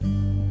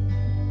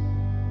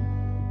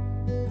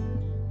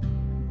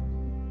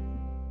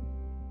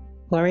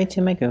Glory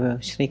to my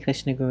Guru, Sri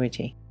Krishna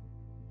Guruji.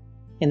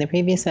 In the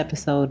previous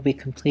episode, we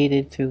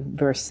completed through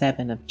verse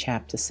 7 of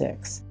chapter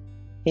 6.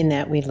 In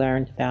that, we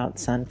learned about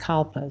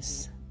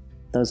sankalpas.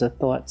 Those are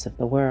thoughts of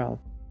the world.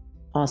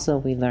 Also,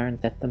 we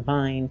learned that the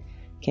mind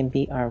can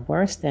be our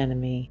worst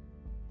enemy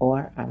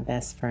or our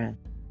best friend.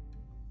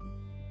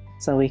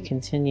 So we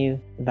continue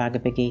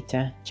Bhagavad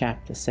Gita,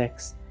 chapter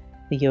 6,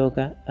 the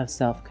Yoga of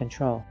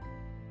Self-Control.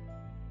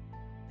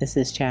 This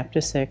is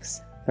chapter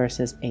 6,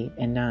 verses 8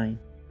 and 9.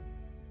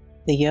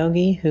 The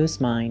yogi whose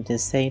mind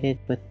is sated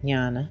with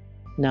jnana,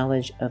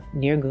 knowledge of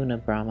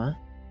Nirguna Brahma,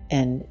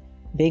 and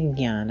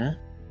Vijnana,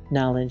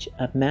 knowledge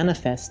of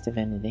manifest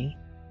divinity,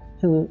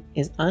 who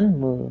is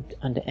unmoved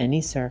under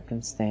any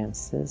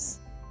circumstances,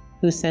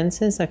 whose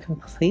senses are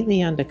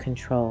completely under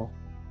control,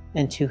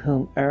 and to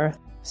whom earth,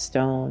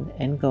 stone,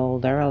 and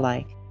gold are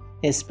alike,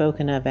 is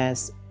spoken of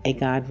as a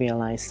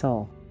God-realized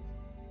soul.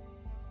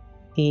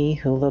 He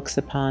who looks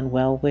upon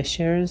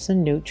well-wishers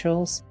and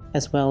neutrals,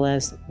 as well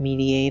as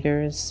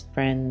mediators,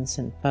 friends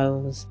and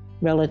foes,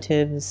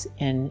 relatives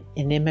and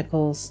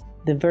inimicals,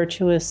 the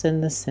virtuous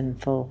and the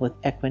sinful with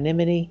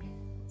equanimity,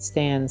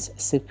 stands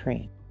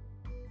supreme.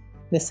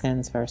 This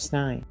ends verse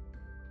 9.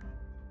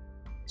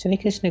 Sri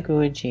Krishna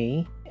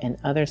Guruji and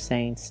other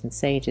saints and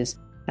sages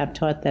have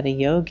taught that a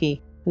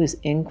yogi whose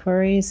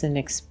inquiries and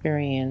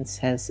experience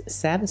has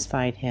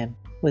satisfied him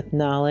with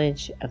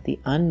knowledge of the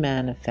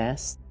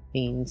unmanifest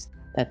means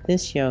that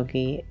this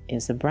yogi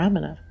is a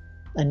Brahmana,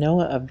 a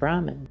knower of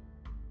Brahman.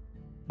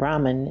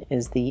 Brahman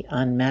is the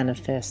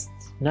unmanifest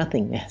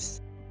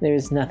nothingness. There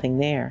is nothing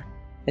there.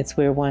 It's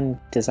where one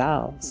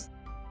dissolves.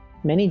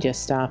 Many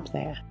just stop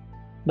there.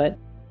 But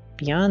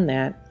beyond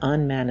that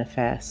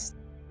unmanifest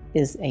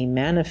is a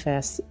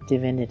manifest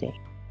divinity.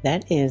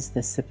 That is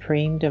the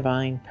supreme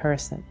divine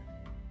person.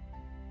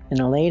 In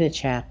a later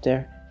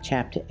chapter,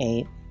 chapter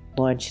 8,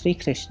 Lord Sri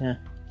Krishna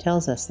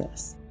tells us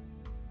this.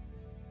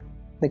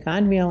 The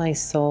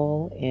God-realized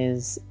soul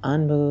is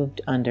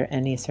unmoved under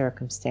any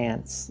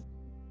circumstance.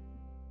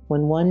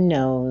 When one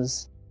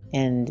knows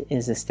and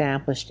is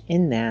established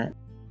in that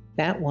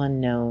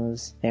one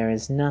knows there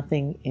is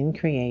nothing in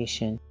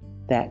creation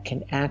that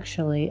can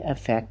actually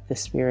affect the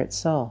spirit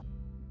soul.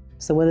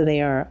 So whether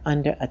they are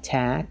under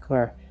attack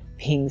or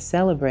being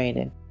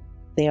celebrated,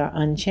 they are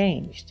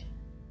unchanged.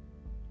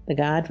 The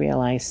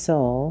God-realized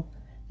soul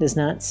does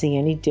not see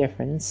any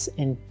difference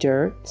in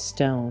dirt,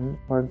 stone,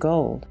 or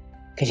gold.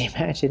 Could you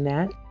imagine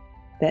that?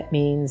 That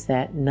means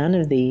that none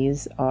of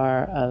these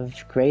are of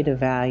greater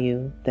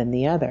value than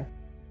the other.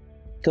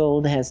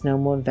 Gold has no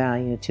more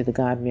value to the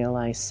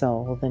God-realized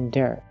soul than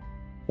dirt,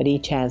 but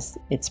each has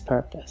its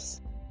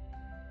purpose.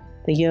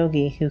 The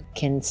yogi who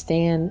can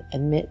stand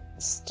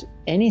amidst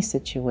any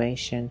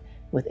situation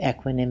with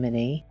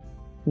equanimity,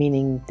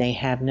 meaning they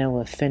have no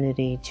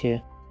affinity to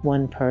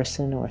one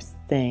person or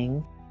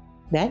thing,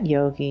 that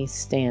yogi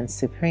stands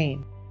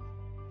supreme.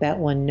 That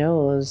one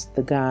knows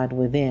the God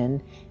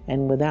within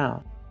and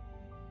without.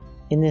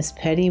 In this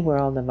petty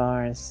world of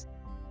ours,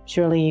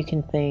 surely you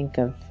can think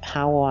of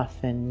how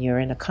often you're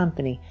in a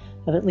company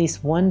of at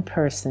least one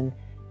person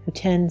who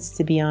tends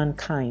to be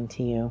unkind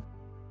to you.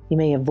 You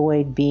may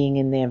avoid being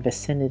in their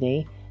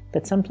vicinity,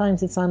 but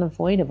sometimes it's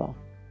unavoidable.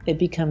 It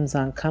becomes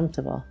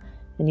uncomfortable,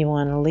 and you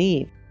want to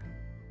leave.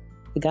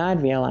 The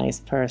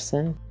God-realized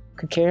person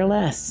could care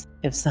less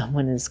if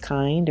someone is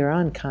kind or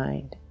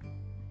unkind.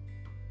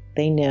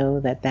 They know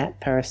that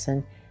that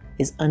person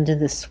is under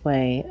the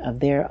sway of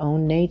their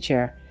own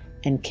nature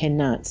and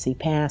cannot see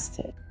past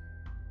it.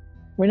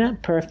 We're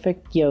not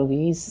perfect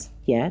yogis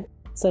yet,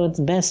 so it's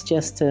best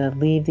just to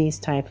leave these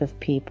type of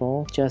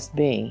people just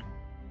be.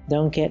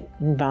 Don't get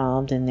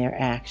involved in their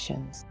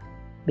actions,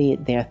 be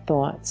it their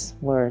thoughts,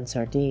 words,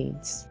 or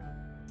deeds.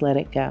 Let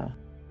it go.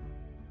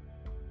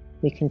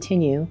 We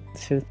continue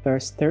through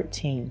verse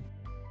 13.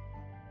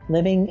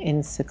 Living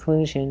in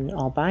seclusion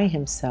all by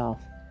himself,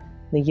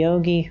 the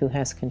yogi who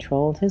has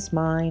controlled his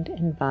mind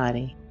and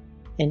body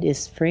and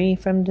is free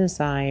from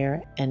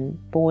desire and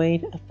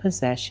void of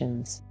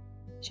possessions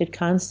should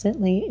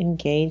constantly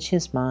engage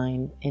his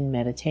mind in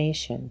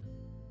meditation.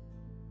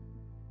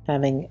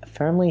 Having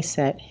firmly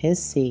set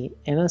his seat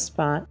in a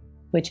spot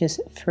which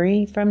is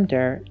free from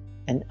dirt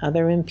and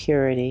other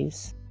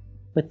impurities,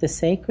 with the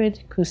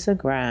sacred kusa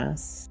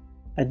grass,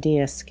 a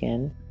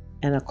deerskin,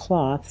 and a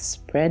cloth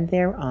spread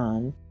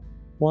thereon,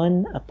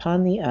 one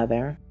upon the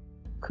other,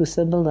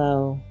 kusa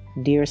below,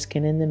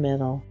 deerskin in the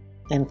middle,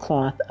 and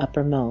cloth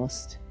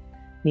uppermost,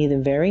 neither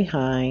very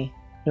high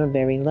nor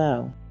very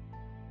low.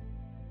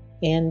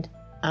 And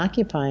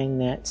occupying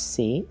that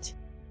seat,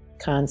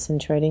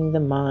 concentrating the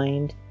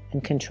mind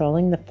and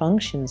controlling the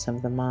functions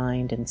of the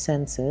mind and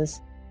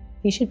senses,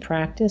 he should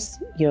practice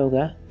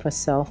yoga for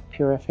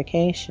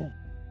self-purification.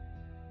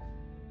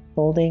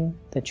 Holding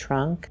the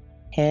trunk,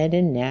 head,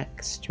 and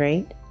neck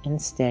straight and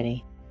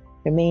steady,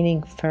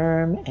 remaining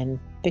firm and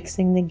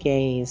fixing the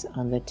gaze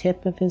on the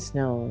tip of his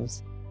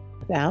nose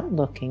without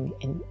looking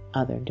in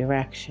other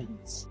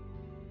directions.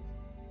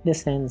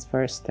 This ends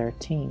verse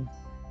 13.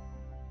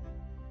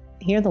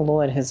 here the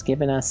Lord has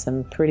given us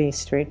some pretty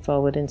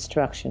straightforward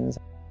instructions.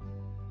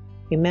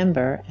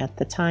 Remember, at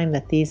the time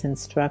that these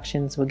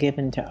instructions were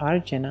given to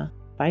Arjuna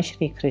by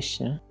Sri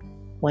Krishna,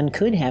 one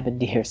could have a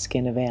deer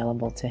skin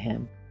available to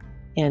him.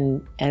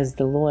 And as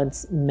the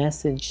Lord's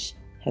message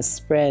has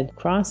spread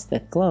across the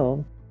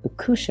globe, the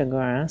kusha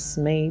grass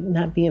may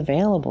not be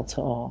available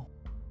to all.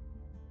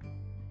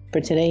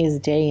 For today's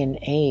day and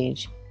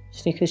age,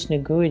 Sri Krishna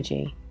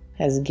Guruji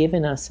has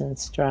given us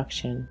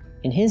instruction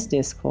in his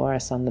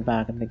discourse on the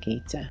Bhagavad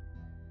Gita.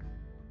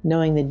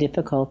 Knowing the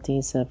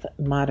difficulties of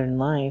modern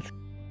life,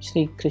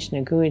 Sri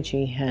Krishna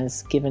Guruji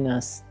has given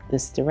us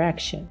this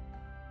direction.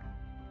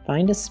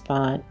 Find a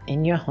spot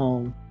in your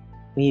home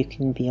where you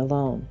can be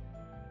alone,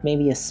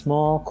 maybe a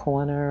small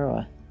corner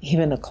or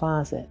even a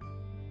closet.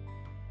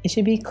 It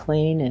should be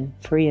clean and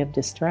free of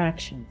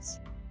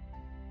distractions.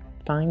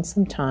 Find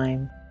some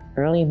time,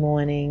 early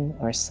morning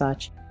or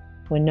such,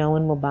 when no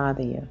one will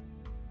bother you.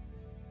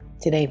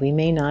 Today we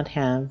may not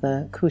have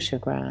the kusha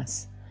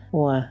grass,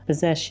 or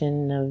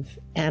possession of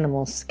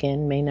animal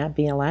skin may not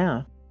be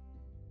allowed.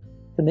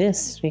 For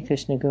this, Sri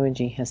Krishna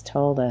Guruji has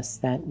told us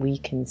that we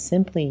can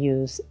simply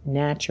use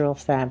natural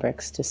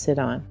fabrics to sit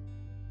on.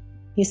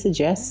 He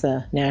suggests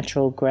a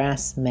natural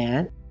grass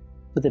mat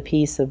with a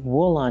piece of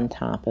wool on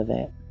top of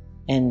it,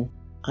 and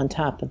on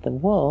top of the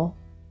wool,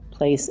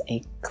 place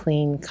a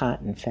clean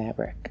cotton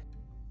fabric.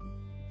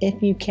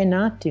 If you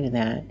cannot do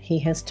that, he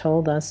has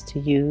told us to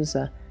use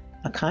a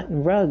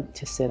cotton rug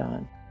to sit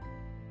on.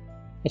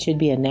 It should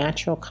be a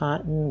natural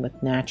cotton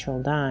with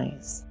natural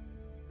dyes.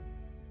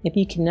 If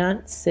you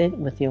cannot sit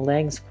with your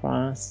legs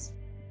crossed,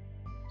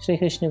 Sri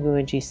Krishna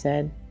Guruji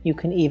said, you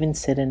can even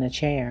sit in a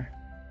chair.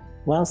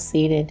 While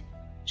seated,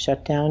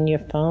 shut down your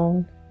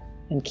phone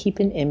and keep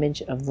an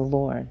image of the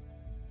Lord.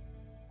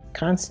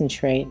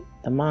 Concentrate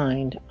the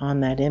mind on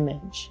that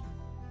image.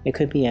 It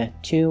could be a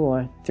 2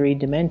 or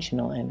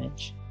 3-dimensional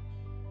image.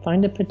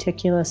 Find a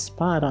particular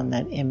spot on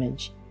that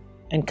image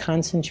and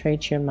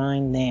concentrate your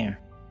mind there.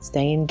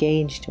 Stay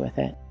engaged with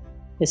it.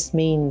 This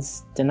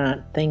means do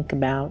not think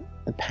about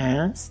the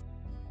past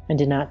and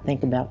do not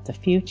think about the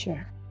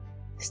future.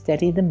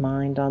 Steady the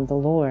mind on the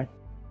Lord.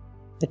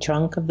 The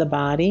trunk of the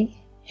body,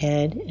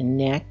 head, and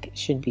neck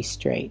should be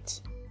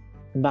straight.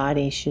 The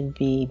body should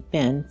be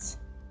bent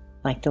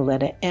like the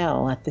letter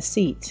L at the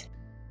seat.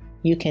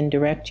 You can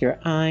direct your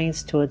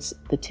eyes towards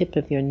the tip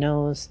of your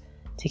nose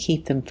to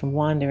keep them from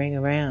wandering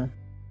around.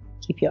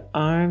 Keep your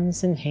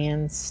arms and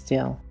hands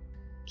still.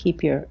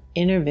 Keep your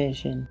inner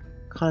vision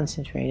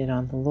concentrated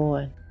on the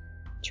Lord.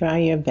 Try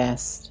your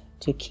best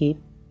to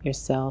keep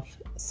yourself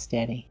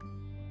steady.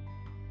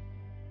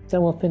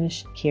 So we'll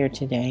finish here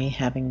today,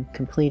 having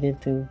completed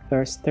through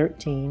verse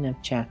 13 of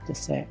chapter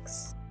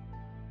 6.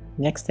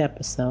 Next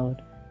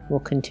episode, we'll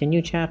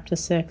continue chapter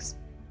 6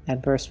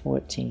 at verse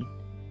 14.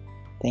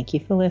 Thank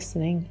you for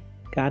listening.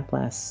 God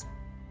bless,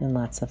 and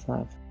lots of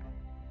love.